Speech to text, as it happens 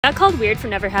I got called weird for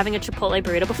never having a Chipotle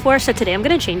burrito before, so today I'm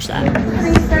gonna change that.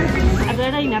 I've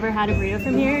literally never had a burrito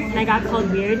from here, and I got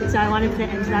called weird, so I wanted to put an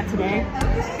end to that today.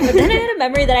 But then I had a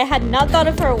memory that I had not thought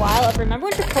of for a while of, remember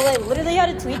when Chipotle literally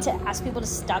had a tweet to ask people to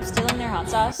stop stealing their hot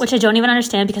sauce? Which I don't even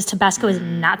understand because Tabasco is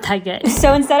not that good.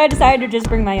 So instead I decided to just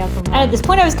bring my own from home. And at this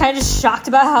point I was kind of just shocked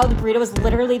about how the burrito was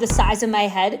literally the size of my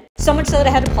head. So much so that I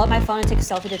had to pull out my phone and take a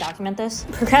selfie to document this.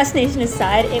 Procrastination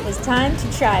aside, it was time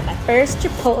to try my first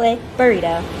Chipotle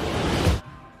burrito.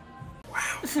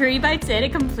 3 bites in,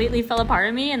 it completely fell apart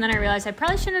on me, and then I realized I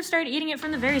probably shouldn't have started eating it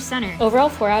from the very center. Overall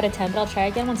 4 out of 10, but I'll try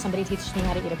again when somebody teaches me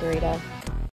how to eat a burrito.